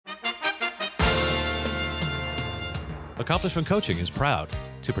Accomplishment Coaching is proud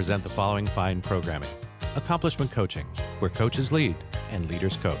to present the following fine programming. Accomplishment Coaching, where coaches lead and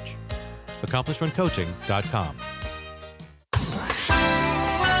leaders coach. AccomplishmentCoaching.com.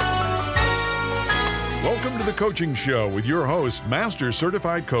 Welcome to The Coaching Show with your host, Master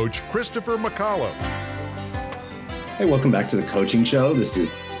Certified Coach Christopher McAuliffe. Hey, welcome back to The Coaching Show. This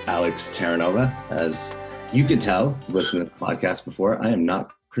is Alex Terranova. As you can tell, listening to the podcast before, I am not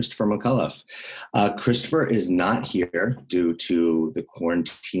Christopher McAuliffe. Christopher is not here due to the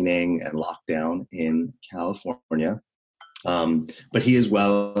quarantining and lockdown in California. But he is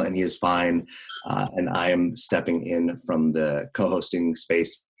well and he is fine. And I am stepping in from the co-hosting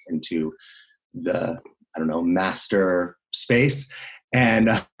space into the, master space. And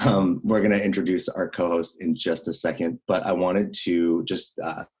we're going to introduce our co-host in just a second. But I wanted to just,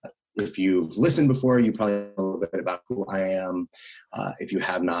 if you've listened before, you probably know a little bit about who I am. If you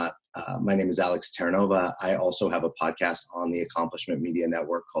have not, my name is Alex Terranova. I also have a podcast on the Accomplishment Media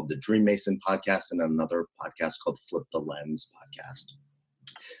Network called the Dream Mason Podcast and another podcast called Flip the Lens Podcast.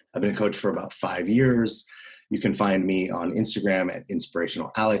 I've been a coach for about 5 years. You can find me on Instagram at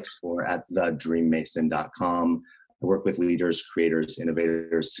Inspirational Alex or at thedreammason.com. I work with leaders, creators,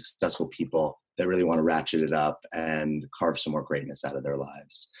 innovators, successful people that really want to ratchet it up and carve some more greatness out of their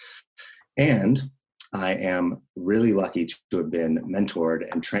lives. And I am really lucky to have been mentored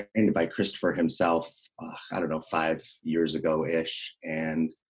and trained by Christopher himself, 5 years ago-ish,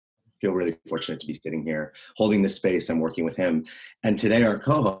 and feel really fortunate to be sitting here holding this space and working with him. And today our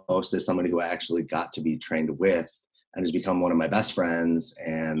co-host is somebody who I actually got to be trained with and has become one of my best friends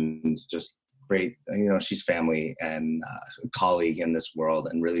and just great. She's family and colleague in this world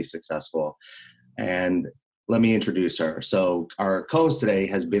and really successful. And let me introduce her. So our co-host today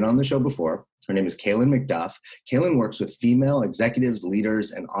has been on the show before. Her name is Kaylin McDuff. Kaylin works with female executives,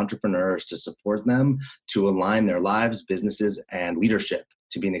 leaders, and entrepreneurs to support them to align their lives, businesses, and leadership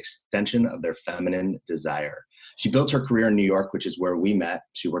to be an extension of their feminine desire. She built her career in New York, which is where we met.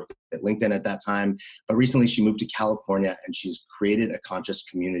 She worked at LinkedIn at that time, but recently she moved to California and she's created a conscious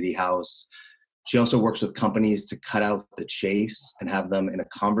community house. She also works with companies to cut out the chase and have them in a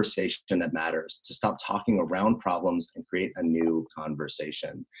conversation that matters, to stop talking around problems and create a new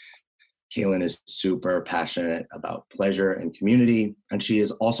conversation. Kaylin is super passionate about pleasure and community, and she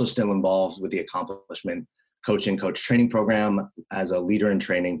is also still involved with the Accomplishment Coaching Coach Training Program as a leader in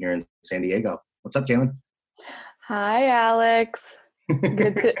training here in San Diego. What's up, Kaylin? Hi, Alex.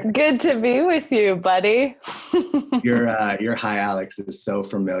 Good to be with you, buddy. Your hi, Alex is so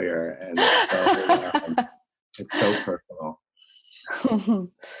familiar and it's so personal.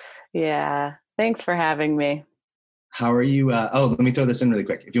 Yeah. Thanks for having me. How are you? Let me throw this in really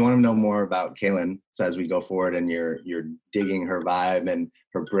quick. If you want to know more about Kaylin, so as we go forward and you're digging her vibe and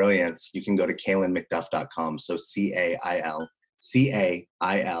her brilliance, you can go to KaylinMcDuff.com. So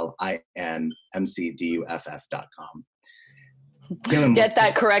CAILINMCDUFF.com. Kaylin, get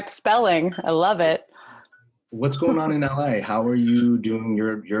that correct spelling. I love it. What's going on in LA? How are you doing?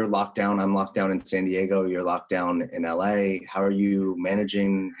 You're locked down. I'm locked down in San Diego. You're locked down in LA. How are you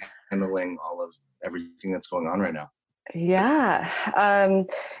handling all of everything that's going on right now? Yeah.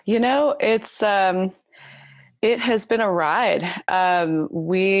 It has been a ride. I'm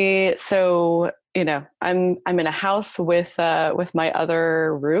in a house with my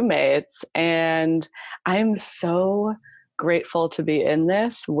other roommates, and I'm so grateful to be in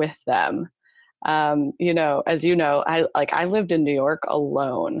this with them. As you know, I lived in New York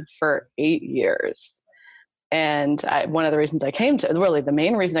alone for 8 years. And one of the reasons the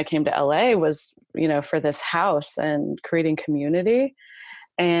main reason I came to LA was, for this house and creating community.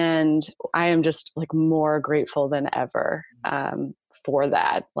 And I am just more grateful than ever for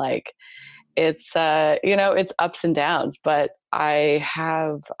that. It's ups and downs, but I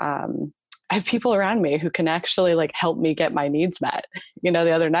have people around me who can actually help me get my needs met.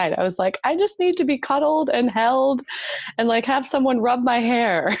 The other night I was like, I just need to be cuddled and held and have someone rub my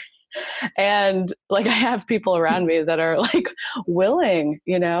hair. And I have people around me that are willing,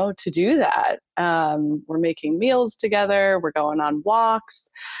 to do that. We're making meals together. We're going on walks.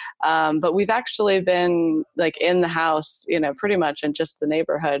 But we've actually been in the house, pretty much in just the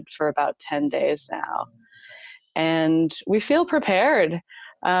neighborhood for about 10 days now. And we feel prepared.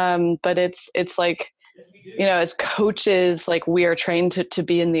 But it's as coaches, we are trained to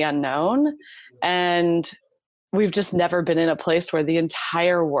be in the unknown, and we've just never been in a place where the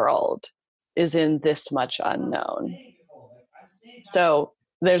entire world is in this much unknown. So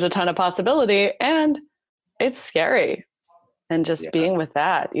there's a ton of possibility, and it's scary. And just being with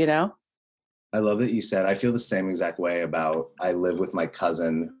that, I love that you said, I feel the same exact way about, I live with my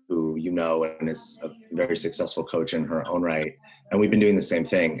cousin who, and is a very successful coach in her own right. And we've been doing the same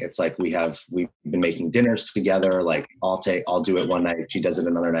thing. It's like we've been making dinners together. Like I'll do it one night, she does it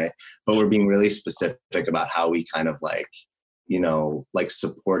another night, but we're being really specific about how we kind of like,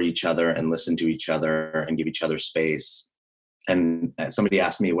 support each other and listen to each other and give each other space. And somebody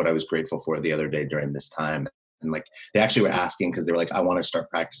asked me what I was grateful for the other day during this time. And like, they actually were asking because they were like, I want to start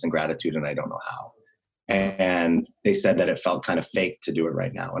practicing gratitude and I don't know how. And they said that it felt kind of fake to do it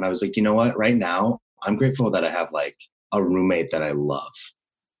right now. And I was like, you know what? Right now, I'm grateful that I have like a roommate that I love.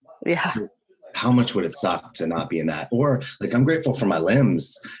 Yeah. How much would it suck to not be in that? Or like, I'm grateful for my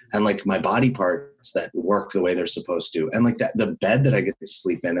limbs and like my body parts that work the way they're supposed to. And like that, the bed that I get to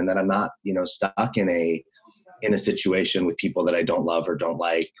sleep in, and that I'm not, stuck in a situation with people that I don't love or don't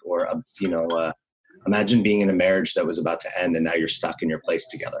like, or, imagine being in a marriage that was about to end and now you're stuck in your place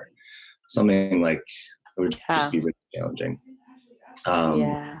together. Something like it would just be really challenging.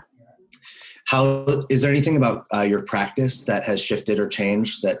 How is there anything about your practice that has shifted or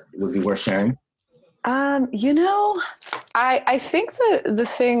changed that would be worth sharing? I think the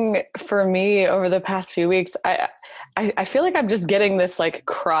thing for me over the past few weeks, I feel like I'm just getting this like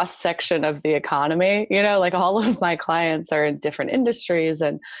cross section of the economy, like all of my clients are in different industries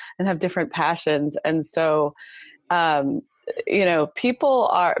and have different passions. And so,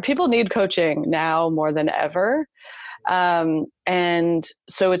 people need coaching now more than ever. And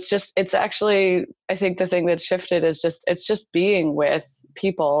so it's actually, I think the thing that shifted is it's just being with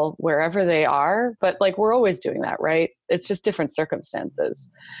people wherever they are, but like, we're always doing that, right? It's just different circumstances.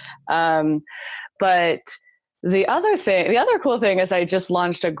 But the other cool thing is I just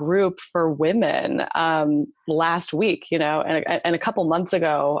launched a group for women, last week, and a couple months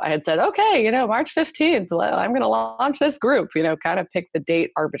ago I had said, okay, March 15th, I'm going to launch this group, kind of pick the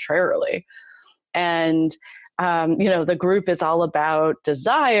date arbitrarily. And the group is all about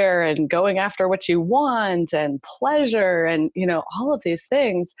desire and going after what you want and pleasure and, all of these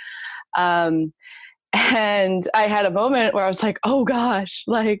things. And I had a moment where I was like, oh gosh,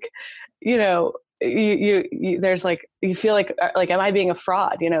 like, there's like, you feel like, am I being a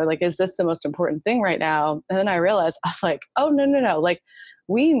fraud? Like, is this the most important thing right now? And then I realized, I was like, oh, no. Like,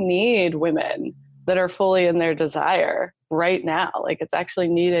 we need women that are fully in their desire right now. Like, it's actually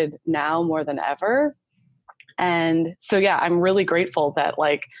needed now more than ever. And so, yeah, I'm really grateful that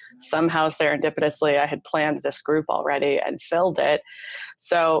like somehow serendipitously I had planned this group already and filled it.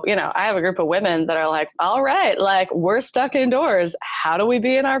 So, I have a group of women that are like, all right, like we're stuck indoors. How do we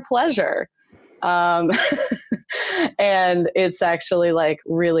be in our pleasure? And it's actually like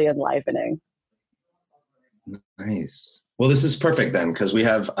really enlivening. Nice. Well, this is perfect then, because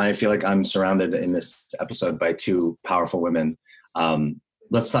I feel like I'm surrounded in this episode by two powerful women.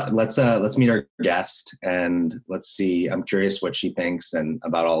 Let's meet our guest and let's see. I'm curious what she thinks and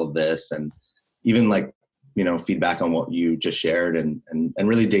about all of this, and even like, feedback on what you just shared and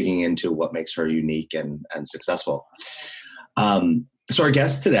really digging into what makes her unique and successful. So our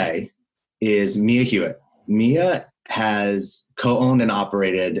guest today is Mia Hewitt. Mia has co-owned and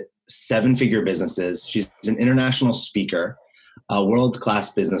operated 7-figure businesses. She's an international speaker, a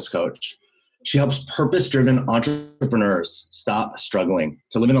world-class business coach. She helps purpose-driven entrepreneurs stop struggling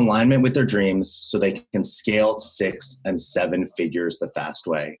to live in alignment with their dreams so they can scale 6 and 7 figures the fast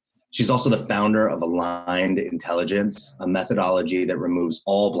way. She's also the founder of Aligned Intelligence, a methodology that removes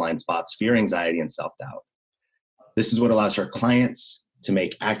all blind spots, fear, anxiety, and self-doubt. This is what allows her clients to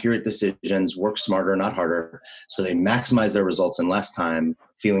make accurate decisions, work smarter, not harder, so they maximize their results in less time,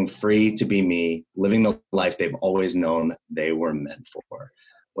 feeling free to be me, living the life they've always known they were meant for.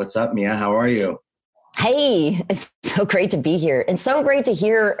 What's up, Mia? How are you? Hey, it's so great to be here and so great to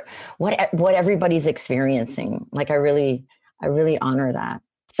hear what everybody's experiencing. Like I really honor that.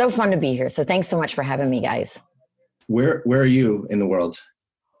 So fun to be here. So thanks so much for having me, guys. Where are you in the world?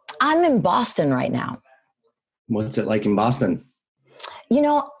 I'm in Boston right now. What's it like in Boston?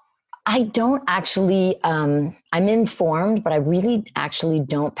 I don't actually, I'm informed, but I really actually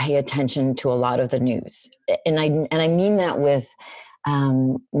don't pay attention to a lot of the news. And I mean that with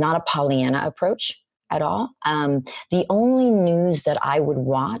not a Pollyanna approach at all. The only news that I would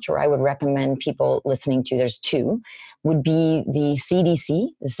watch or I would recommend people listening to, there's 2, would be the CDC,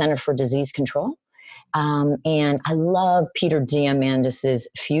 the Center for Disease Control. And I love Peter Diamandis's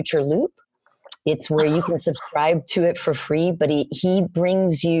Future Loop. It's where you can subscribe to it for free, but he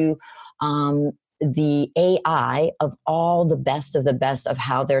brings you the AI of all the best of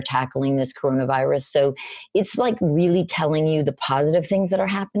how they're tackling this coronavirus. So it's like really telling you the positive things that are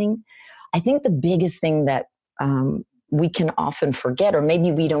happening. I think the biggest thing that we can often forget, or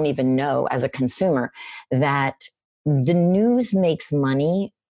maybe we don't even know as a consumer, that the news makes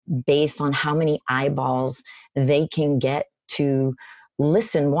money based on how many eyeballs they can get to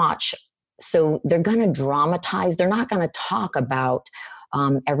listen, watch. So they're going to dramatize. They're not going to talk about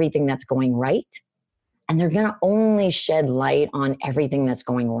everything that's going right. And they're going to only shed light on everything that's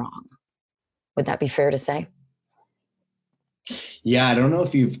going wrong. Would that be fair to say? Yeah, I don't know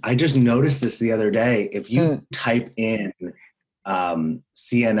if I just noticed this the other day. If you type in CNN.com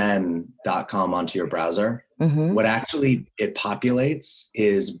onto your browser, what actually it populates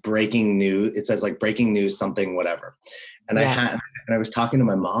is breaking news. It says like breaking news, something, whatever. And I was talking to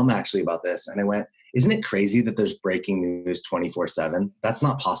my mom actually about this, and I went, isn't it crazy that there's breaking news 24/7? That's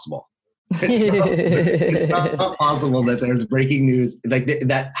not possible. It's not possible that there's breaking news like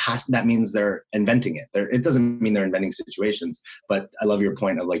that means they're inventing it. It doesn't mean they're inventing situations, but I love your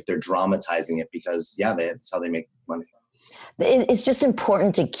point of like they're dramatizing it because that's how they make money. It's just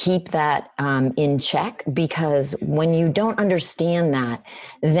important to keep that in check, because when you don't understand that,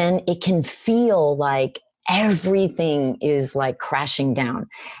 then it can feel like everything is like crashing down.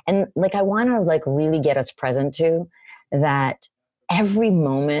 And like, I want to like really get us present to that. Every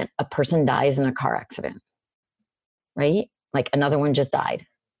moment a person dies in a car accident, right? Like another one just died.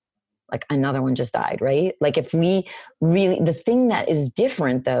 Right? Like if we really, the thing that is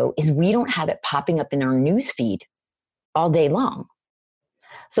different though, is we don't have it popping up in our news feed all day long.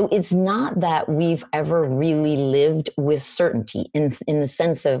 So it's not that we've ever really lived with certainty in the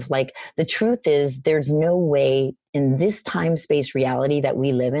sense of like, the truth is there's no way in this time space reality that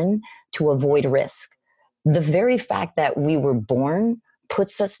we live in to avoid risk. The very fact that we were born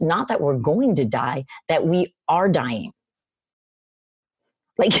puts us, not that we're going to die, that we are dying.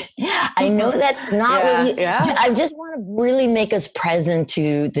 Like, I know that's not I just want to really make us present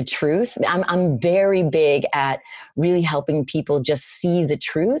to the truth. I'm very big at really helping people just see the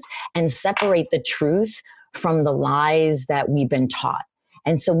truth and separate the truth from the lies that we've been taught.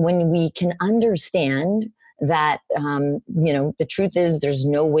 And so when we can understand that, the truth is there's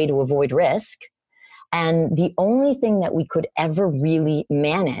no way to avoid risk. And the only thing that we could ever really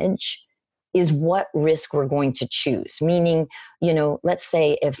manage is what risk we're going to choose. Meaning, let's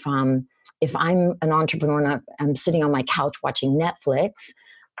say if I'm an entrepreneur and I'm sitting on my couch watching Netflix,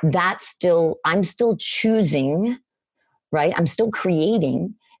 I'm still choosing, right? I'm still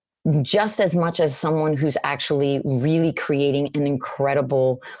creating just as much as someone who's actually really creating an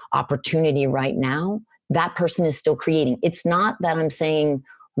incredible opportunity right now. That person is still creating. It's not that I'm saying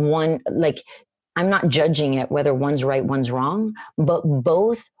I'm not judging it whether one's right, one's wrong, but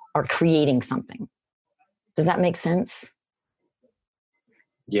both are creating something. Does that make sense?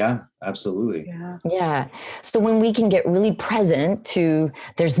 Yeah, absolutely. Yeah. So when we can get really present to,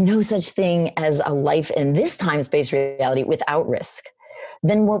 there's no such thing as a life in this time space reality without risk,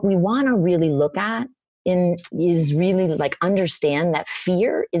 then what we want to really look at is really like understand that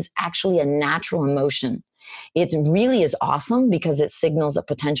fear is actually a natural emotion. It really is awesome because it signals a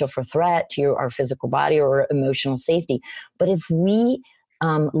potential for threat to our physical body or emotional safety. But if we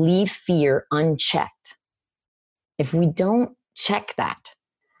leave fear unchecked, if we don't check that,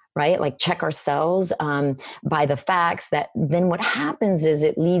 right? Like check ourselves by the facts, that then what happens is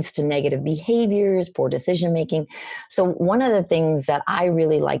it leads to negative behaviors, poor decision-making. So one of the things that I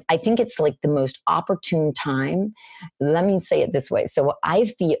really like, I think it's like the most opportune time. Let me say it this way. So I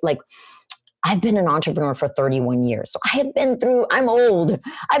feel like I've been an entrepreneur for 31 years. So I'm old.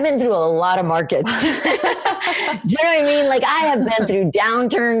 I've been through a lot of markets. Do you know what I mean? Like I have been through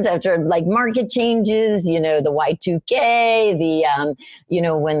downturns after like market changes, the Y2K,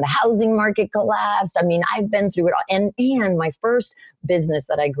 when the housing market collapsed. I mean, I've been through it all. And my first business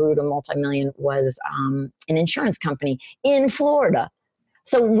that I grew to multi-million was an insurance company in Florida.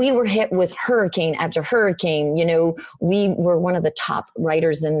 So we were hit with hurricane after hurricane. We were one of the top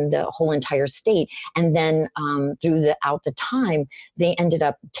writers in the whole entire state. And then throughout the time, they ended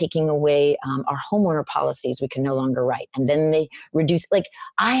up taking away our homeowner policies. We could no longer write. And then they reduced,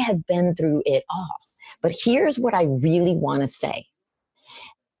 I have been through it all. But here's what I really want to say.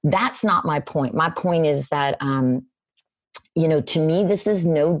 That's not my point. My point is that, to me, this is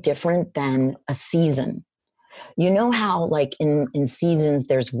no different than a season. You know how like in seasons,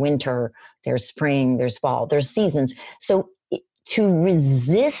 there's winter, there's spring, there's fall, there's seasons. So to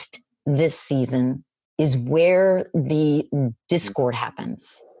resist this season is where the discord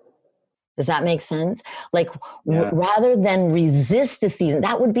happens. Does that make sense? Like rather than resist the season,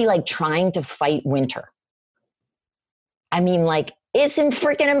 that would be like trying to fight winter. I mean, like It's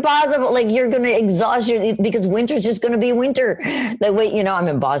freaking impossible. Like you're going to exhaust your, because winter's just going to be winter. The way, I'm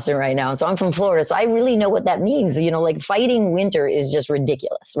in Boston right now. So I'm from Florida. So I really know what that means. Like fighting winter is just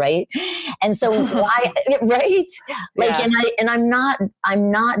ridiculous. Right. And so why, right. Like, yeah.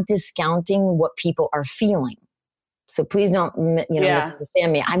 I'm not discounting what people are feeling. So please don't,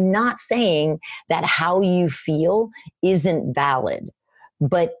 misunderstand me. I'm not saying that how you feel isn't valid.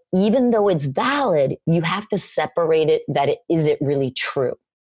 But even though it's valid, you have to separate it is it really true?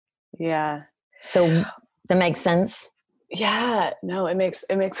 Yeah. So that makes sense? Yeah, no, it makes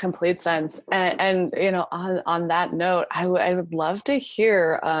complete sense. And on that note, I would love to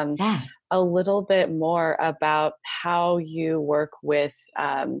hear a little bit more about how you work with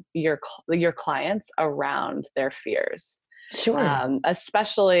your clients around their fears. Sure.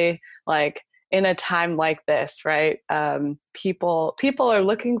 Especially like in a time like this, right? People are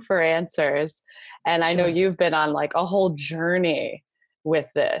looking for answers. And I know you've been on like a whole journey with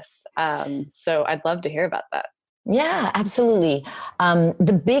this. So I'd love to hear about that. Yeah, absolutely.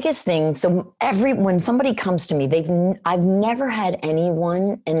 The biggest thing, so when somebody comes to me, I've never had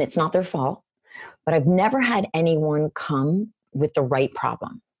anyone, and it's not their fault, but I've never had anyone come with the right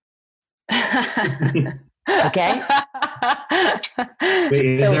problem. Okay. Wait,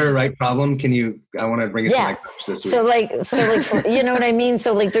 is there a right problem? I want to bring it to my coach this week. So like, you know what I mean?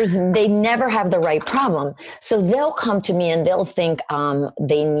 So like they never have the right problem. So they'll come to me and they'll think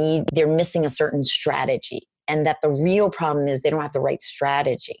they're missing a certain strategy, and that the real problem is they don't have the right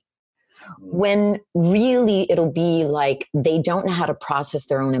strategy. When really it'll be like they don't know how to process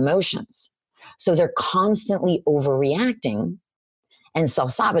their own emotions. So they're constantly overreacting and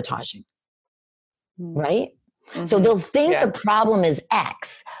self-sabotaging. Right? Mm-hmm. So they'll think the problem is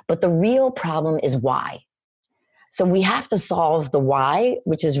X, but the real problem is Y. So we have to solve the why,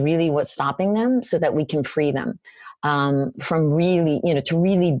 which is really what's stopping them, so that we can free them from really, to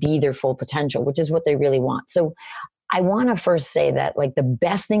really be their full potential, which is what they really want. So I want to first say that like the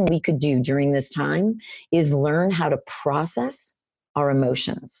best thing we could do during this time is learn how to process our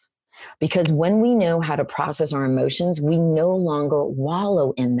emotions. Because when we know how to process our emotions, we no longer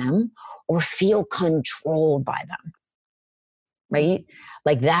wallow in them or feel controlled by them, right?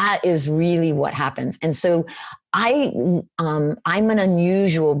 Like that is really what happens. And so I'm an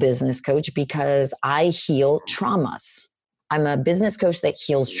unusual business coach because I heal traumas. I'm a business coach that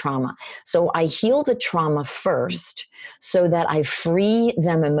heals trauma. So I heal the trauma first so that I free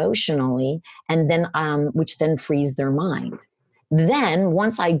them emotionally, and then which then frees their mind. Then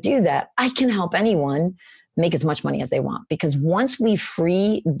once I do that, I can help anyone make as much money as they want. Because once we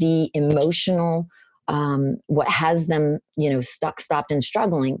free the emotional, what has them, stuck, stopped, and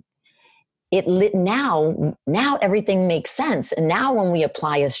struggling, now everything makes sense. And now when we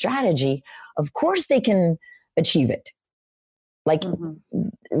apply a strategy, of course they can achieve it. Like,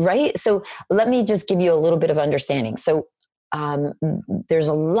 right? So let me just give you a little bit of understanding. So there's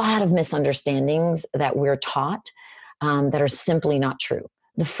a lot of misunderstandings that we're taught that are simply not true.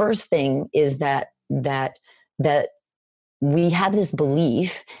 The first thing is that we have this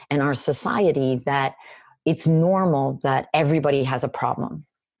belief in our society that it's normal that everybody has a problem.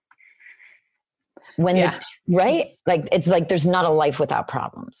 Right? Like, it's like there's not a life without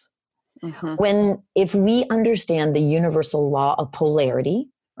problems. Mm-hmm. If we understand the universal law of polarity,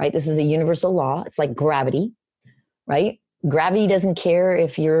 right? This is a universal law. It's like gravity, right? Gravity doesn't care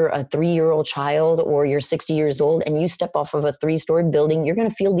if you're a 3-year-old child or you're 60 years old and you step off of a 3-story building, you're going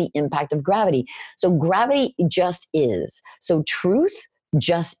to feel the impact of gravity. So gravity just is. So truth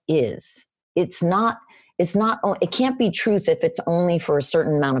just is. It can't be truth if it's only for a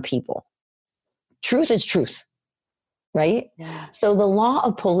certain amount of people. Truth is truth, right? Yeah. So the law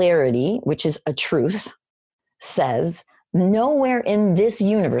of polarity, which is a truth, says nowhere in this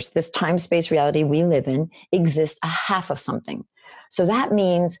universe, this time, space, reality we live in, exists a half of something. So that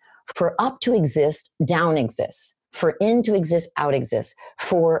means for up to exist, down exists. For in to exist, out exists.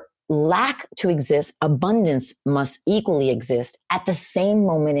 For lack to exist, abundance must equally exist at the same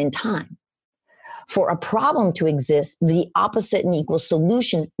moment in time. For a problem to exist, the opposite and equal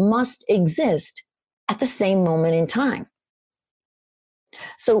solution must exist at the same moment in time.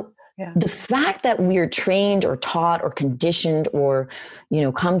 So the fact that we're trained or taught or conditioned or,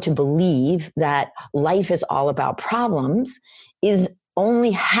 come to believe that life is all about problems is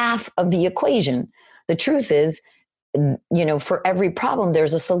only half of the equation. The truth is, for every problem,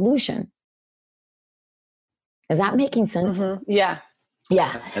 there's a solution. Is that making sense? Mm-hmm. Yeah.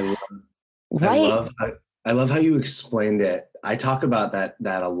 Yeah. I love how you explained it. I talk about that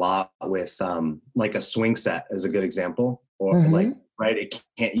a lot with like a swing set as a good example, or like right? It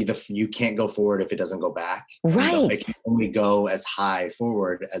can't you can't go forward if it doesn't go back. Right. It can only go as high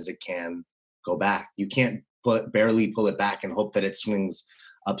forward as it can go back. You can't barely pull it back and hope that it swings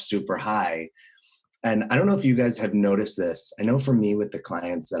up super high. And I don't know if you guys have noticed this. I know for me, with the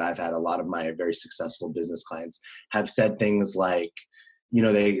clients that I've had, a lot of my very successful business clients have said things like,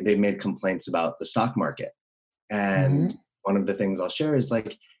 they made complaints about the stock market. And one of the things I'll share is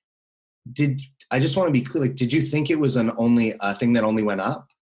like, I just want to be clear, like, did you think it was a thing that only went up?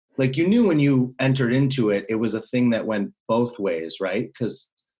 Like, you knew when you entered into it, it was a thing that went both ways, right?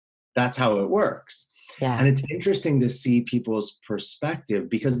 Because that's how it works. Yeah. And it's interesting to see people's perspective,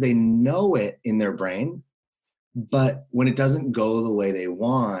 because they know it in their brain, but when it doesn't go the way they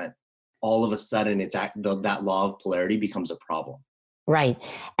want, all of a sudden that law of polarity becomes a problem. Right.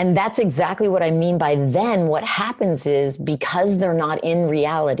 And that's exactly what I mean by then. What happens is, because they're not in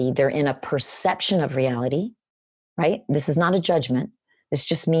reality, they're in a perception of reality, right? This is not a judgment. This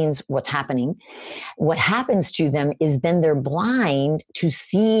just means what's happening. What happens to them is then they're blind to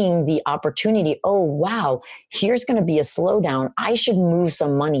seeing the opportunity. Oh, wow, here's going to be a slowdown. I should move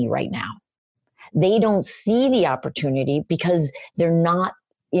some money right now. They don't see the opportunity because they're not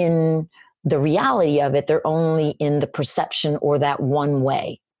in the reality of it. They're only in the perception, or that one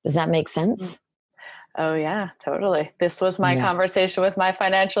way. Does that make sense? Oh yeah, totally. This was my conversation with my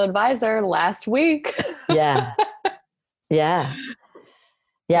financial advisor last week. Yeah. Yeah.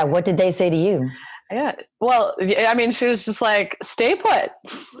 Yeah. What did they say to you? Yeah. Well, I mean, she was just like, stay put.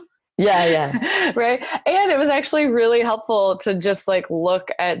 Yeah. Yeah. Right. And it was actually really helpful to just like look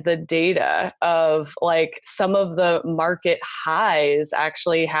at the data of like some of the market highs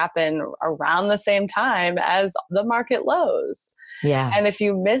actually happen around the same time as the market lows. Yeah. And if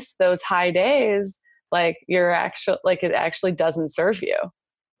you miss those high days, like it actually doesn't serve you.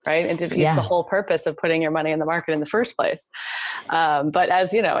 Right. And defeats the whole purpose of putting your money in the market in the first place. But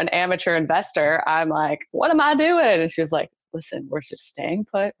as you know, an amateur investor, I'm like, what am I doing? And she was like, listen, we're just staying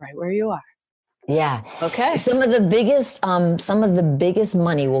put right where you are. Yeah. Okay. Some of the biggest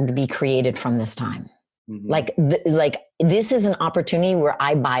money will be created from this time. Mm-hmm. Like this is an opportunity where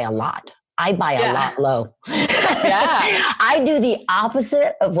I buy a lot. I buy a lot low. Yeah. I do the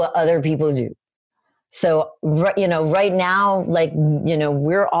opposite of what other people do. So, right now,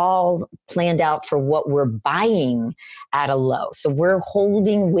 we're all planned out for what we're buying at a low. So we're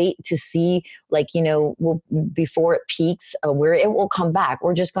holding wait to see, before it peaks, where it will come back.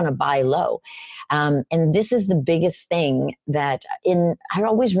 We're just going to buy low. And this is the biggest thing that I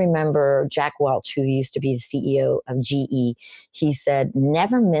always remember Jack Welch, who used to be the CEO of GE. He said,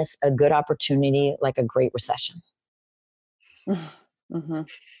 never miss a good opportunity like a great recession. Mm-hmm.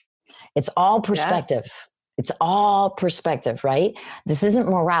 It's all perspective. Yeah. It's all perspective, right? This isn't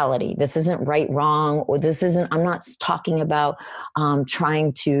morality. This isn't right, wrong, or I'm not talking about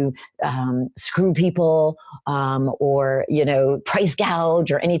trying to screw people or, price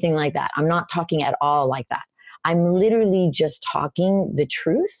gouge or anything like that. I'm not talking at all like that. I'm literally just talking the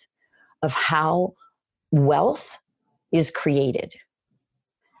truth of how wealth is created.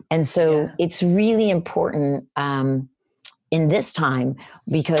 And so it's really important in this time,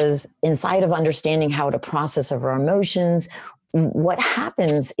 because inside of understanding how to process of our emotions, what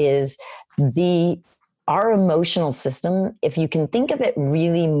happens is our emotional system, if you can think of it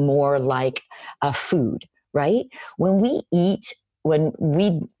really more like a food, right? When we eat, when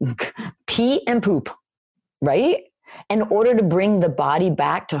we pee and poop, right? In order to bring the body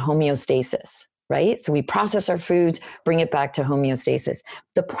back to homeostasis. Right? So we process our foods, bring it back to homeostasis.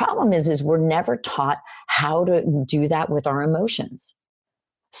 The problem is we're never taught how to do that with our emotions.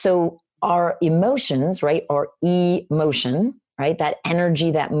 So our emotions, right, our emotion, right, that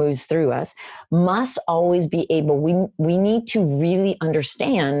energy that moves through us must always be able, we need to really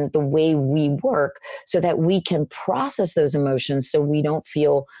understand the way we work so that we can process those emotions so we don't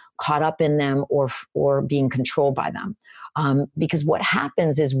feel caught up in them or being controlled by them. Because what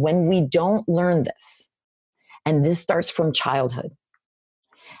happens is when we don't learn this, and this starts from childhood,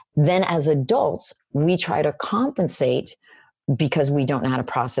 then as adults, we try to compensate because we don't know how to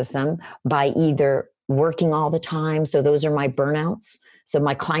process them by either working all the time. So those are my burnouts. So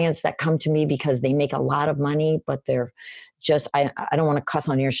my clients that come to me because they make a lot of money, but they're just, I don't want to cuss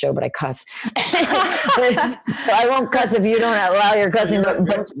on your show, but I cuss. So I won't cuss if you don't allow your cussing.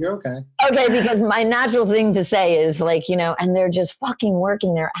 But you're okay. Okay, because my natural thing to say is and they're just fucking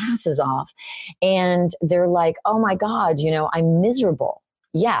working their asses off. And they're like, oh my God, I'm miserable.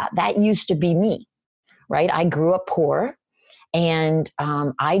 Yeah, that used to be me, right? I grew up poor. And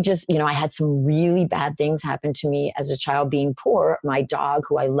I just, I had some really bad things happen to me as a child being poor. My dog,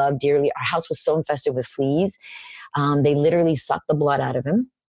 who I love dearly, our house was so infested with fleas. They literally sucked the blood out of him.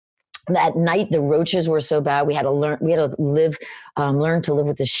 At night, the roaches were so bad. We had to learn to live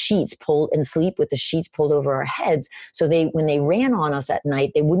with the sheets pulled and sleep with the sheets pulled over our heads. So when they ran on us at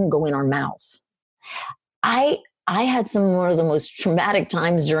night, they wouldn't go in our mouths. I had one of the most traumatic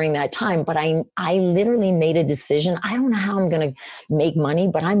times during that time, but I literally made a decision. I don't know how I'm going to make money,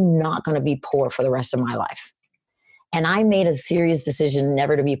 but I'm not going to be poor for the rest of my life. And I made a serious decision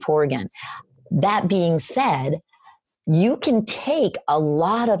never to be poor again. That being said, you can take a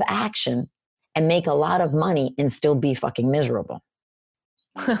lot of action and make a lot of money and still be fucking miserable.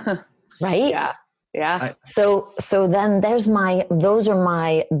 Right? Yeah. Yeah. So then those are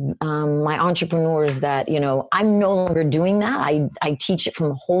my entrepreneurs that, I'm no longer doing that. I teach it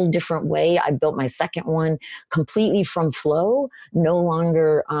from a whole different way. I built my second one completely from flow, no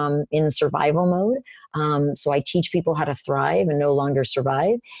longer in survival mode. So I teach people how to thrive and no longer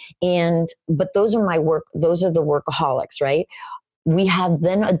survive. But those are those are the workaholics, right? We have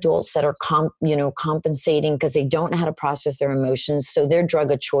then adults that are compensating because they don't know how to process their emotions. So their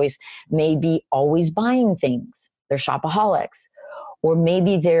drug of choice may be always buying things. They're shopaholics. Or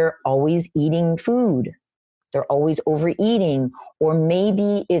maybe they're always eating food. They're always overeating. Or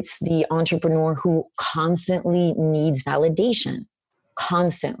maybe it's the entrepreneur who constantly needs validation.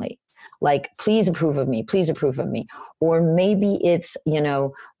 Constantly. Like, please approve of me. Please approve of me. Or maybe it's,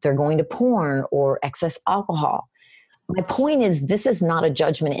 they're going to porn or excess alcohol. My point is, this is not a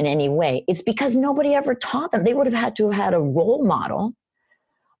judgment in any way. It's because nobody ever taught them. They would have had to have had a role model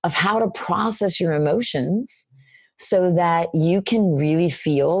of how to process your emotions so that you can really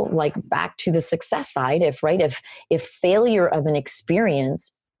feel like back to the success side. If failure of an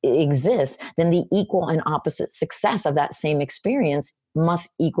experience exists, then the equal and opposite success of that same experience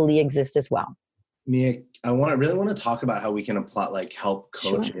must equally exist as well. Mia, I really want to talk about how we can apply, help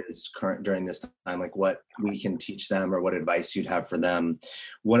coaches during this time, what we can teach them or what advice you'd have for them.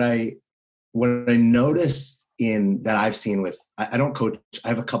 What I noticed that I've seen I don't coach. I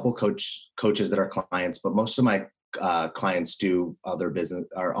have a couple coaches that are clients, but most of my clients do other business,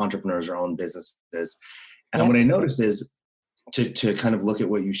 are entrepreneurs or own businesses. And what I noticed is, to kind of look at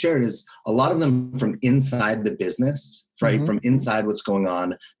what you shared, is a lot of them from inside the business, right? Mm-hmm. From inside what's going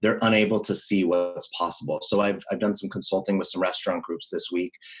on, they're unable to see what's possible. So I've done some consulting with some restaurant groups this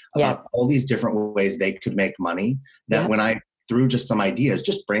week about all these different ways they could make money that when I threw just some ideas,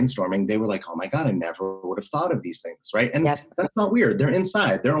 just brainstorming, they were like, oh my God, I never would have thought of these things, right? And that's not weird. They're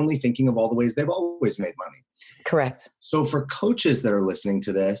inside. They're only thinking of all the ways they've always made money. Correct. So for coaches that are listening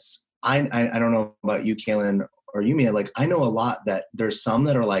to this, I don't know about you, Kaylin, or you, Mia, I know a lot that there's some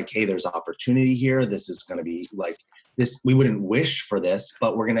that are like, hey, there's opportunity here. This is going to be this. We wouldn't wish for this,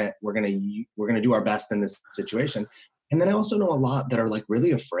 but we're going to do our best in this situation. And then I also know a lot that are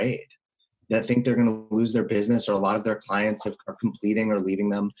really afraid, that think they're going to lose their business, or a lot of their clients are completing or leaving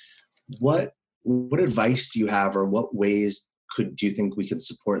them. What advice do you have, or what ways do you think we could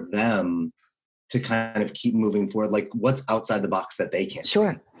support them to kind of keep moving forward? What's outside the box that they can't see?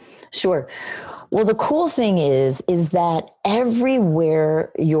 Sure. Well, the cool thing is that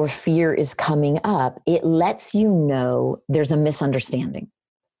everywhere your fear is coming up, it lets you know there's a misunderstanding.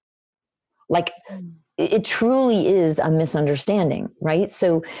 It truly is a misunderstanding, right?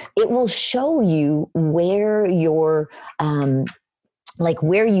 So it will show you where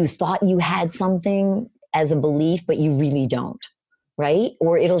where you thought you had something as a belief, but you really don't. Right?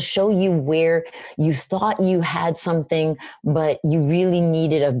 Or it'll show you where you thought you had something, but you really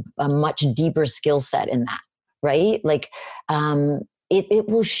needed a much deeper skill set in that, right? It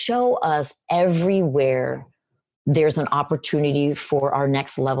will show us everywhere there's an opportunity for our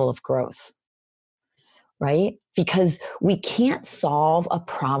next level of growth, right? Because we can't solve a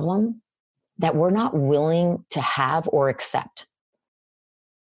problem that we're not willing to have or accept.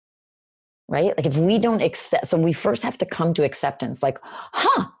 Right? If we don't accept, so we first have to come to acceptance,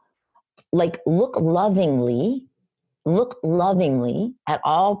 look lovingly at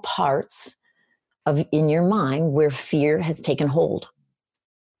all parts in your mind where fear has taken hold.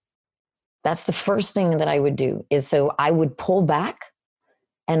 That's the first thing that I would do, is so I would pull back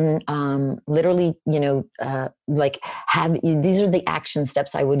and literally, these are the action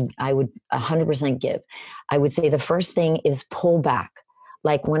steps I would 100% give. I would say the first thing is pull back.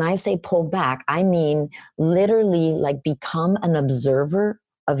 When I say pull back, I mean literally become an observer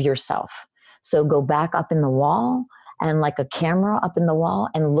of yourself. So go back up in the wall and like a camera up in the wall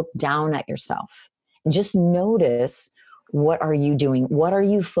and look down at yourself. And just notice, what are you doing? What are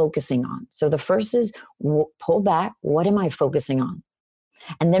you focusing on? So the first is pull back. What am I focusing on?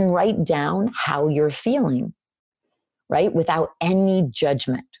 And then write down how you're feeling, right? Without any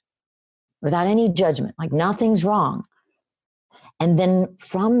judgment. without any judgment, like nothing's wrong. And then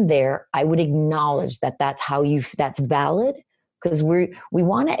from there, I would acknowledge that that's valid, because we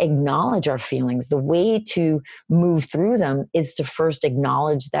want to acknowledge our feelings. The way to move through them is to first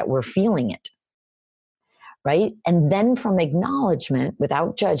acknowledge that we're feeling it, right? And then from acknowledgement,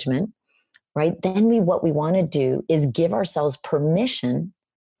 without judgment, right? Then what we want to do is give ourselves permission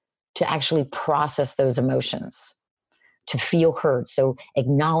to actually process those emotions, to feel heard. So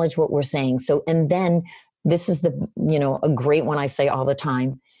acknowledge what we're saying. So, and then this is a great one I say all the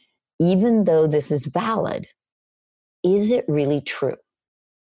time, even though this is valid, is it really true?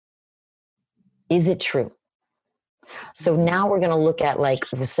 Is it true? So now we're going to look at like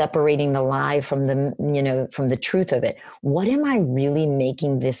separating the lie from the truth of it. What am I really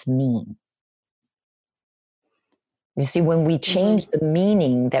making this mean? You see, when we change the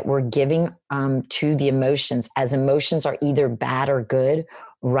meaning that we're giving to the emotions, as emotions are either bad or good,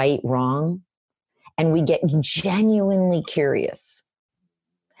 right, wrong, and we get genuinely curious,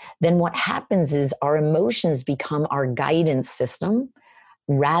 then what happens is our emotions become our guidance system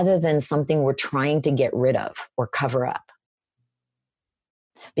rather than something we're trying to get rid of or cover up.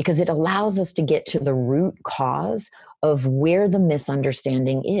 Because it allows us to get to the root cause of where the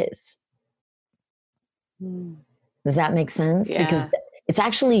misunderstanding is. Does that make sense? Yeah. Because it's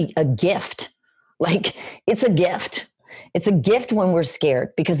actually a gift. Like, it's a gift. It's a gift when we're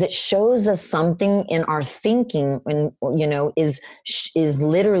scared, because it shows us something in our thinking and, is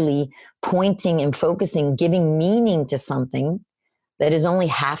literally pointing and focusing, giving meaning to something that is only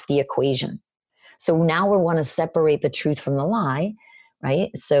half the equation. So now we want to separate the truth from the lie, right?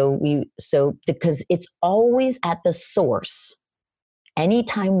 So because it's always at the source.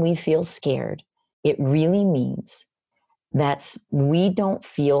 Anytime we feel scared, it really means that we don't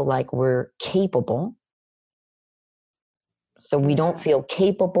feel like we're capable. So we don't feel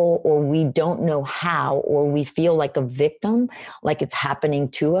capable, or we don't know how, or we feel like a victim, like it's happening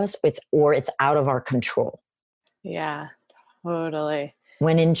to us, or it's out of our control. Yeah, totally.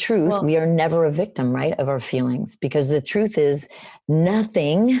 When in truth, we are never a victim, right, of our feelings, because the truth is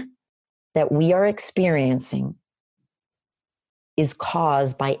nothing that we are experiencing is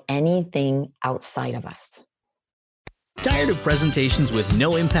caused by anything outside of us. Tired of presentations with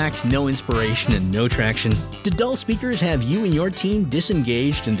no impact, no inspiration, and no traction? Do dull speakers have you and your team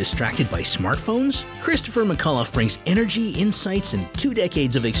disengaged and distracted by smartphones? Christopher McAuliffe brings energy, insights, and 2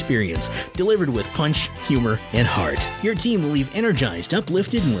 decades of experience delivered with punch, humor, and heart. Your team will leave energized,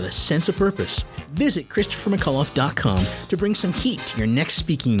 uplifted, and with a sense of purpose. Visit ChristopherMcAuliffe.com to bring some heat to your next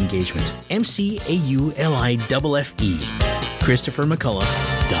speaking engagement. McAuliffe.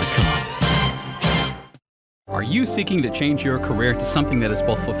 ChristopherMcAuliffe.com. Are you seeking to change your career to something that is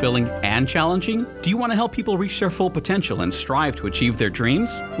both fulfilling and challenging? Do you want to help people reach their full potential and strive to achieve their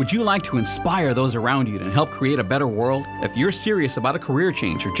dreams? Would you like to inspire those around you and help create a better world? If you're serious about a career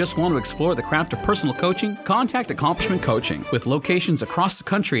change or just want to explore the craft of personal coaching, contact Accomplishment Coaching. With locations across the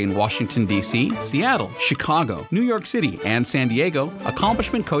country in Washington, D.C., Seattle, Chicago, New York City, and San Diego,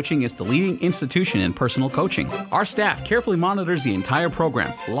 Accomplishment Coaching is the leading institution in personal coaching. Our staff carefully monitors the entire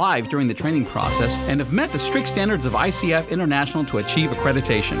program live during the training process and have met the strict standards of ICF International to achieve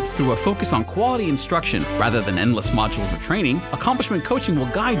accreditation. Through a focus on quality instruction rather than endless modules of training, Accomplishment Coaching will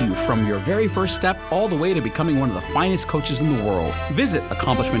guide you from your very first step all the way to becoming one of the finest coaches in the world. Visit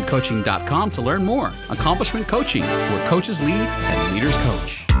AccomplishmentCoaching.com to learn more. Accomplishment Coaching, where coaches lead and leaders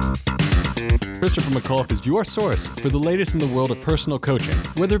coach. Christopher McAuliffe is your source for the latest in the world of personal coaching.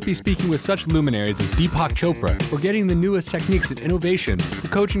 Whether it be speaking with such luminaries as Deepak Chopra or getting the newest techniques and innovation, the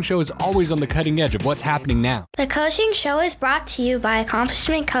Coaching Show is always on the cutting edge of what's happening now. The Coaching Show is brought to you by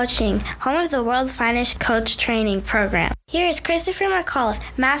Accomplishment Coaching, home of the world's finest coach training program. Here is Christopher McAuliffe,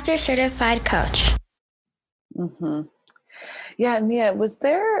 Master Certified Coach. Mm-hmm. Yeah, Mia, was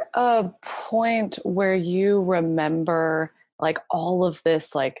there a point where you remember like all of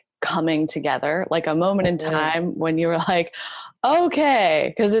this like coming together, like a moment in time when you were like,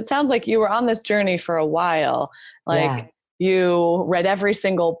 okay, because it sounds like you were on this journey for a while. Like you read every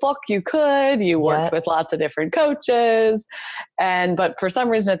single book you could, you worked with lots of different coaches. But for some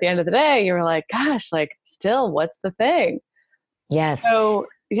reason at the end of the day, you were like, gosh, like still, what's the thing? Yes. So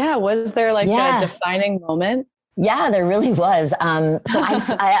was there like a defining moment? Yeah, there really was.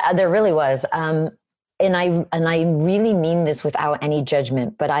 There really was. And I really mean this without any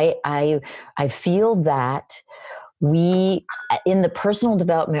judgment, but I feel that we, in the personal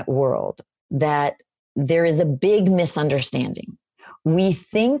development world, that there is a big misunderstanding. We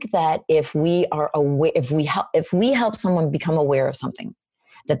think that if we are aware, if we help someone become aware of something,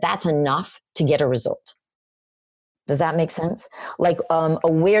 that's enough to get a result. Does that make sense? Like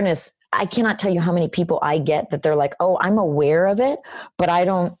awareness. I cannot tell you how many people I get that they're like, oh, I'm aware of it, but I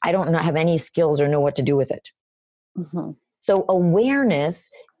don't have any skills or know what to do with it. Mm-hmm. So awareness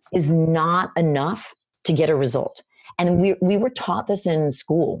is not enough to get a result. And we were taught this in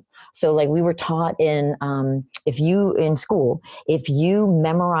school. So like we were taught in school, if you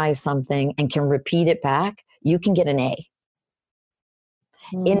memorize something and can repeat it back, you can get an A.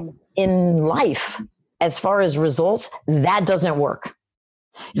 In life, as far as results, that doesn't work.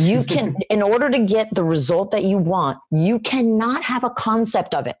 You can, in order to get the result that you want, you cannot have a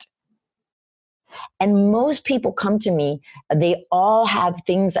concept of it. And most people come to me, they all have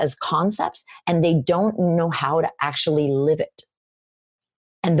things as concepts and they don't know how to actually live it.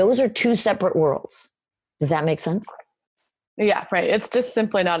 And those are two separate worlds. Does that make sense? Yeah, right. It's just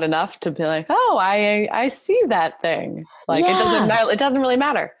simply not enough to be like, oh, I see that thing. Like it doesn't really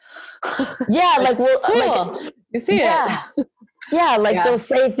matter. Yeah, like cool. Like you see it. Yeah, like they'll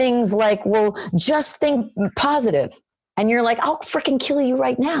say things like, well, just think positive. And you're like, I'll freaking kill you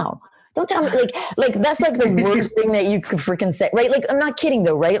right now. Don't tell me, like that's like the worst thing that you could freaking say, right? Like, I'm not kidding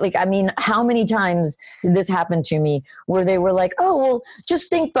though, right? Like, I mean, how many times did this happen to me where they were like, oh, well, just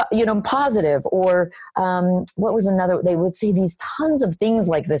think, positive. Or what was another, they would say these tons of things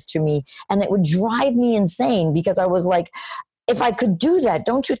like this to me and it would drive me insane because I was like, if I could do that,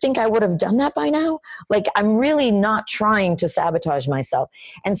 don't you think I would have done that by now? Like, I'm really not trying to sabotage myself.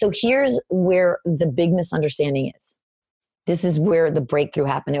 And so here's where the big misunderstanding is. This is where the breakthrough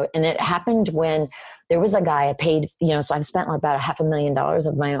happened. And it happened when there was a guy I paid, so I've spent about $500,000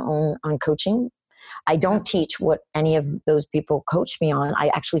 of my own on coaching. I don't teach what any of those people coach me on. I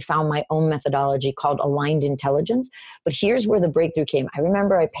actually found my own methodology called Aligned Intelligence. But here's where the breakthrough came. I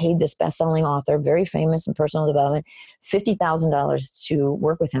remember I paid this best-selling author, very famous in personal development, $50,000 to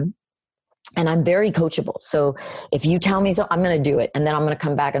work with him. And I'm very coachable. So if you tell me so, I'm going to do it. And then I'm going to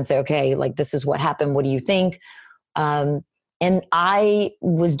come back and say, okay, like this is what happened. What do you think? And I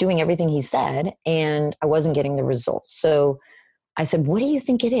was doing everything he said and I wasn't getting the results. So I said, what do you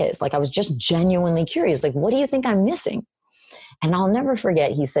think it is? Like, I was just genuinely curious. Like, what do you think I'm missing? And I'll never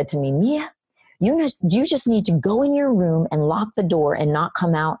forget, he said to me, Mia, you just need to go in your room and lock the door and not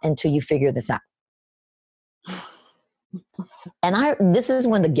come out until you figure this out. And this is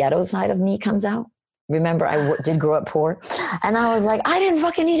when the ghetto side of me comes out. Remember, I did grow up poor. And I was like, I didn't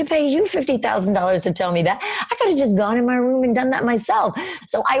fucking need to pay you $50,000 to tell me that. I could have just gone in my room and done that myself.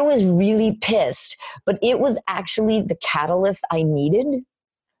 So I was really pissed. But it was actually the catalyst I needed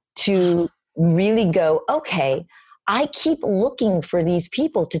to really go, okay, I keep looking for these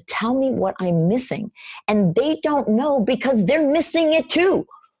people to tell me what I'm missing. And they don't know because they're missing it too.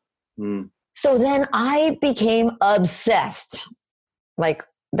 So then I became obsessed. Like,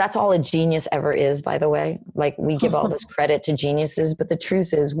 that's all a genius ever is, by the way. Like, we give all this credit to geniuses, but the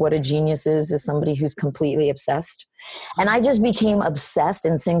truth is what a genius is somebody who's completely obsessed. And I just became obsessed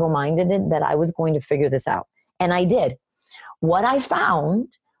and single-minded that I was going to figure this out. And I did. What I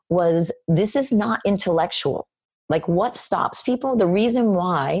found was this is not intellectual. Like, what stops people? The reason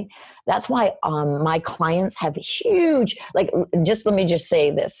why, that's why my clients have huge, like, let me just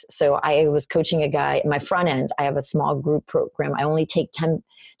say this. So I was coaching a guy, my front end, I have a small group program. I only take 10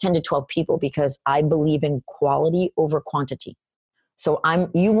 to 12 people because I believe in quality over quantity. So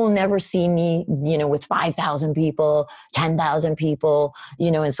you will never see me, with 5,000 people, 10,000 people,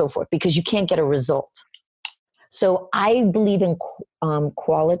 and so forth, because you can't get a result. So I believe in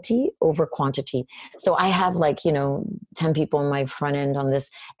quality over quantity. So I have 10 people on my front end on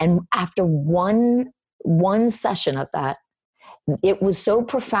this. And after one session of that, it was so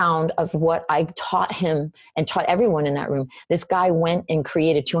profound of what I taught him and taught everyone in that room. This guy went and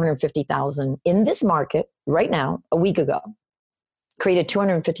created $250,000 in this market right now, a week ago, created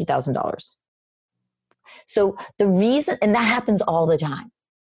 $250,000. So the reason, and that happens all the time.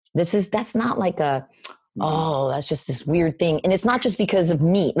 That's not like that's just this weird thing. And it's not just because of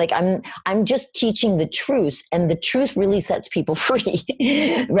me. Like, I'm just teaching the truth, and the truth really sets people free.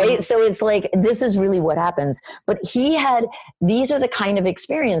 Right? So it's like, this is really what happens. But these are the kind of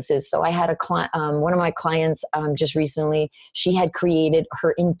experiences. So I had a client, one of my clients just recently, she had created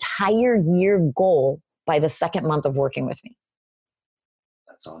her entire year goal by the second month of working with me.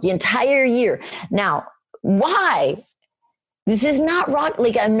 That's awesome. The entire year. Now, why? This is not rock.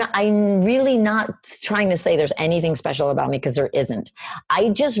 Like, I'm really not trying to say there's anything special about me, because there isn't. I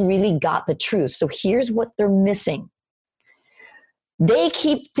just really got the truth. So here's what they're missing. They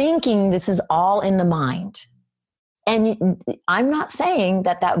keep thinking this is all in the mind. And I'm not saying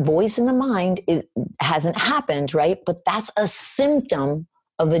that voice in the mind hasn't happened, right? But that's a symptom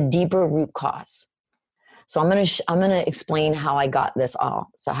of a deeper root cause. So I'm going to explain how I got this all.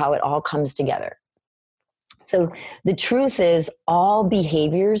 So how it all comes together. So the truth is all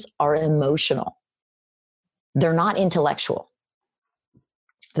behaviors are emotional. They're not intellectual.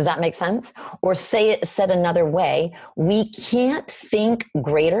 Does that make sense? Or said another way, we can't think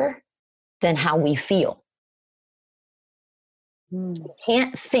greater than how we feel. We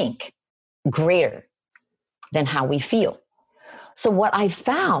can't think greater than how we feel. So what I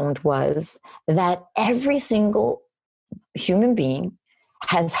found was that every single human being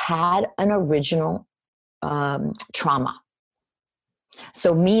has had an original trauma.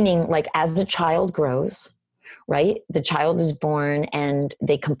 So meaning, like, as the child grows, right? The child is born and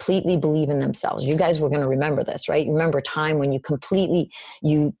they completely believe in themselves. You guys were going to remember this, right? You remember a time when you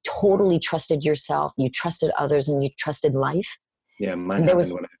totally trusted yourself, you trusted others, and you trusted life. Yeah, mine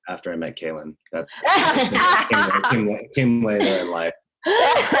happened after I met Kaylin. That came later in life.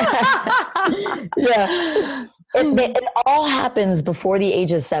 Yeah. It all happens before the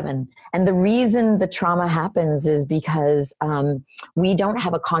age of 7. And the reason the trauma happens is because we don't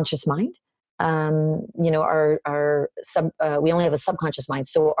have a conscious mind. We only have a subconscious mind.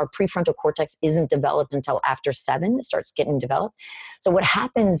 So our prefrontal cortex isn't developed until after 7. It starts getting developed. So what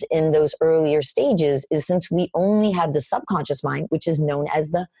happens in those earlier stages is, since we only have the subconscious mind, which is known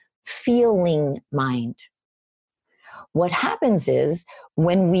as the feeling mind, what happens is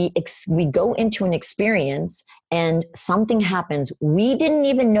when we go into an experience and something happens we didn't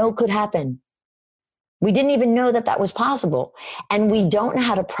even know could happen. We didn't even know that was possible. And we don't know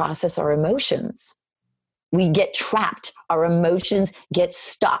how to process our emotions. We get trapped. Our emotions get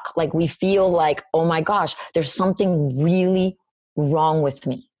stuck. Like, we feel like, oh my gosh, there's something really wrong with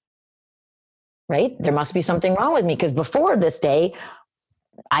me. Right? There must be something wrong with me, because before this day,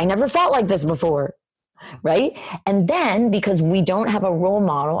 I never felt like this before. Right? And then, because we don't have a role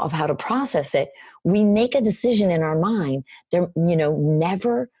model of how to process it, we make a decision in our mind,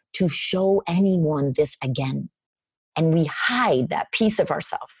 never to show anyone this again. And we hide that piece of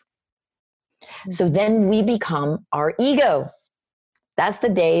ourselves. Mm-hmm. So then we become our ego. That's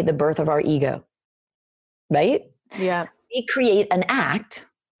the birth of our ego. Right? Yeah. So we create an act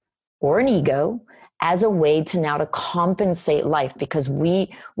or an ego as a way to compensate life, because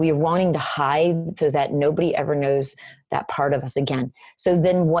we are wanting to hide so that nobody ever knows that part of us again. So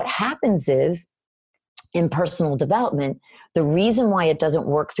then what happens is, in personal development, the reason why it doesn't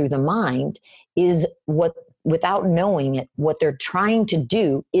work through the mind is without knowing it, what they're trying to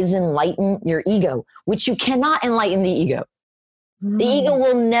do is enlighten your ego, which you cannot enlighten the ego. The ego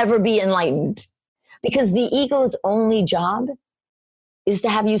will never be enlightened, because the ego's only job is to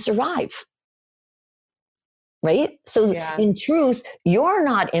have you survive. Right? So in truth, you're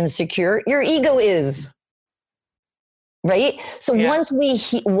not insecure. Your ego is. Right? So once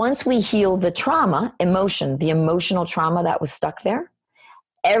we heal the trauma, the emotional trauma that was stuck there,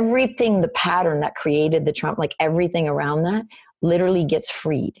 everything, the pattern that created the trauma, like everything around that, literally gets